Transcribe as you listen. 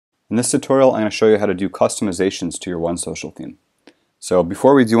In this tutorial, I'm going to show you how to do customizations to your OneSocial theme. So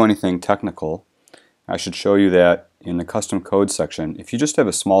before we do anything technical, I should show you that in the custom code section, if you just have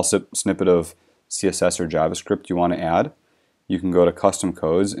a small snippet of CSS or JavaScript you want to add, you can go to custom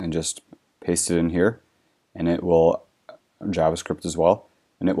codes and just paste it in here, and it will, JavaScript as well,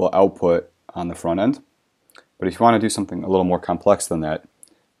 and it will output on the front end. But if you want to do something a little more complex than that,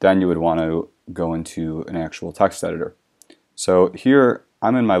 then you would want to go into an actual text editor. So here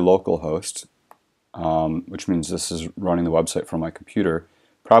I'm in my local host, which means this is running the website from my computer.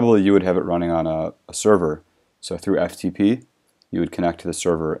 Probably you would have it running on a server. So through FTP, you would connect to the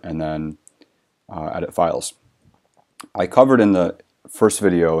server and then edit files. I covered in the first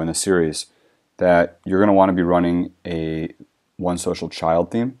video in the series that you're going to want to be running a OneSocial child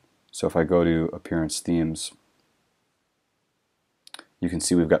theme. So if I go to Appearance Themes, you can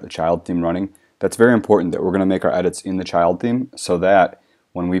see we've got the child theme running. That's very important that we're going to make our edits in the child theme so that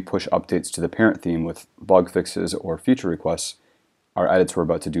when we push updates to the parent theme with bug fixes or feature requests, our edits we're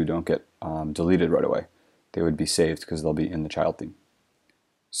about to do don't get deleted right away. They would be saved because they'll be in the child theme.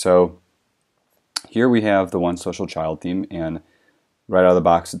 So here we have the OneSocial child theme, and right out of the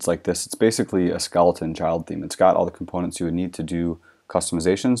box it's like this. It's basically a skeleton child theme. It's got all the components you would need to do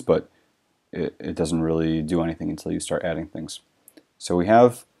customizations, but it doesn't really do anything until you start adding things. So we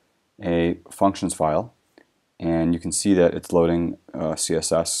have a functions file, and you can see that it's loading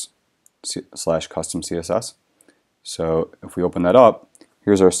CSS / custom CSS. So if we open that up,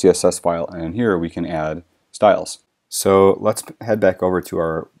 here's our CSS file, and in here we can add styles. So let's head back over to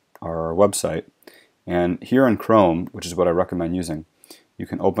our website, and here in Chrome, which is what I recommend using, you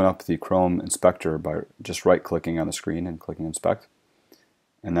can open up the Chrome inspector by just right-clicking on the screen and clicking inspect.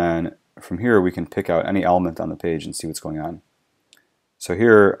 And then from here we can pick out any element on the page and see what's going on. So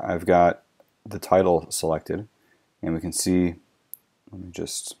here I've got the title selected, and we can see, let me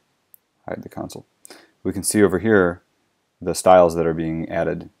just hide the console. We can see over here the styles that are being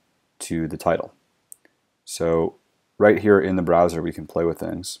added to the title. So right here in the browser we can play with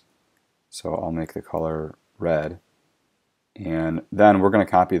things. So I'll make the color red, and then we're going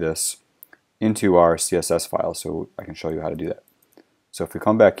to copy this into our CSS file so I can show you how to do that. So if we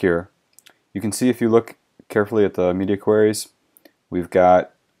come back here, you can see if you look carefully at the media queries, we've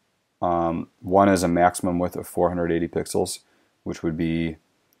got one is a maximum width of 480 pixels, which would be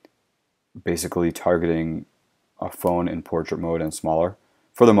basically targeting a phone in portrait mode and smaller.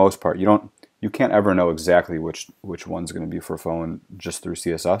 For the most part, you can't ever know exactly which one's going to be for a phone just through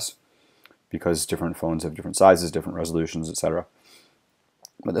CSS, because different phones have different sizes, different resolutions, etc.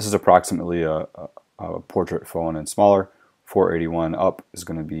 But this is approximately a portrait phone and smaller. 481 up is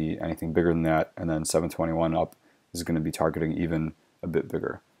going to be anything bigger than that, and then 721 up is going to be targeting even a bit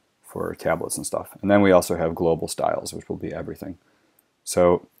bigger for tablets and stuff. And then we also have global styles, which will be everything.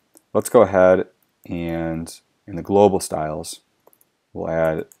 So let's go ahead, and in the global styles we'll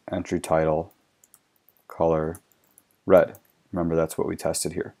add entry title color red. Remember, that's what we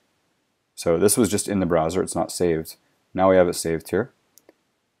tested here. So this was just in the browser, it's not saved. Now we have it saved here.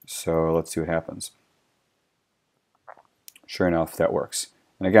 So let's see what happens. Sure enough, that works.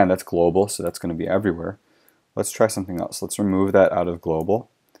 And again, that's global, so that's going to be everywhere. Let's try something else. Let's remove that out of global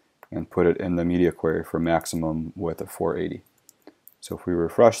and put it in the media query for maximum width of 480. So if we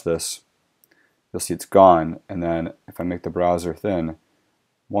refresh this, you'll see it's gone, and then if I make the browser thin,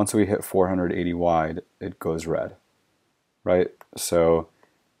 once we hit 480 wide, it goes red, right? So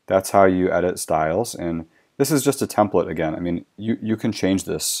that's how you edit styles, and this is just a template again. I mean, you can change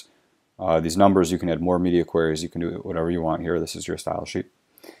this. These numbers, you can add more media queries, you can do whatever you want here. This is your style sheet.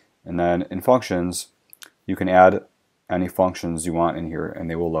 And then in functions, you can add any functions you want in here and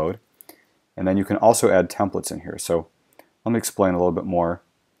they will load. And then you can also add templates in here. So let me explain a little bit more.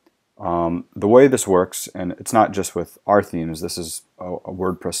 The way this works, and it's not just with our themes, this is a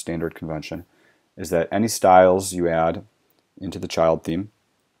WordPress standard convention, is that any styles you add into the child theme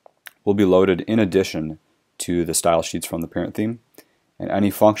will be loaded in addition to the style sheets from the parent theme, and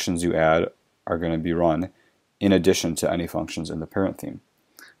any functions you add are going to be run in addition to any functions in the parent theme.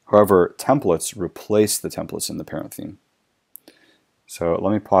 However, templates replace the templates in the parent theme. So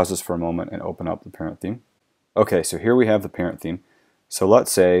let me pause this for a moment and open up the parent theme. Okay, so here we have the parent theme. So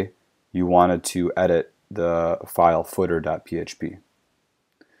let's say you wanted to edit the file footer.php.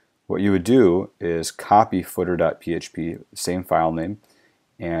 What you would do is copy footer.php, same file name,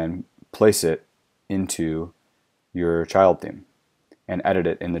 and place it into your child theme and edit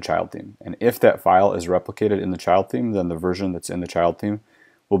it in the child theme. And if that file is replicated in the child theme, then the version that's in the child theme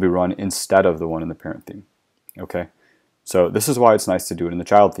will be run instead of the one in the parent theme. Okay, so this is why it's nice to do it in the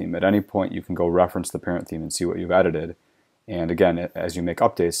child theme. At any point you can go reference the parent theme and see what you've edited, and again, as you make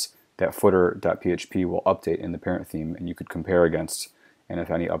updates, that footer.php will update in the parent theme, and you could compare against, and if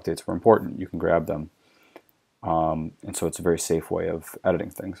any updates were important, you can grab them. And so it's a very safe way of editing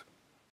things.